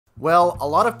Well, a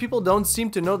lot of people don't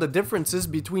seem to know the differences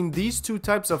between these two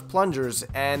types of plungers,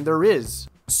 and there is.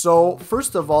 So,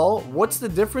 first of all, what's the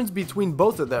difference between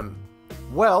both of them?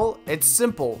 Well, it's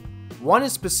simple. One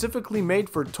is specifically made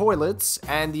for toilets,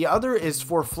 and the other is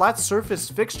for flat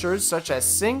surface fixtures such as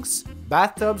sinks,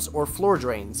 bathtubs, or floor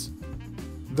drains.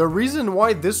 The reason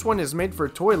why this one is made for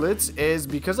toilets is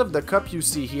because of the cup you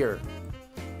see here.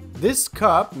 This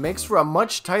cup makes for a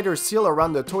much tighter seal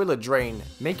around the toilet drain,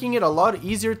 making it a lot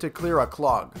easier to clear a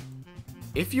clog.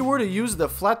 If you were to use the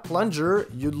flat plunger,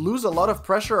 you'd lose a lot of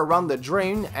pressure around the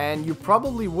drain and you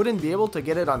probably wouldn't be able to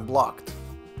get it unblocked.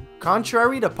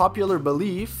 Contrary to popular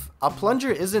belief, a plunger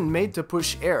isn't made to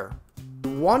push air.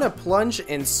 You want to plunge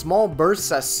in small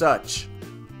bursts as such.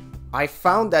 I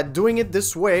found that doing it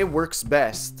this way works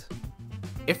best.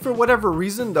 If for whatever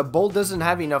reason the bowl doesn't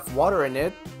have enough water in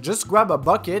it, just grab a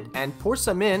bucket and pour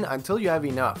some in until you have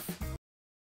enough.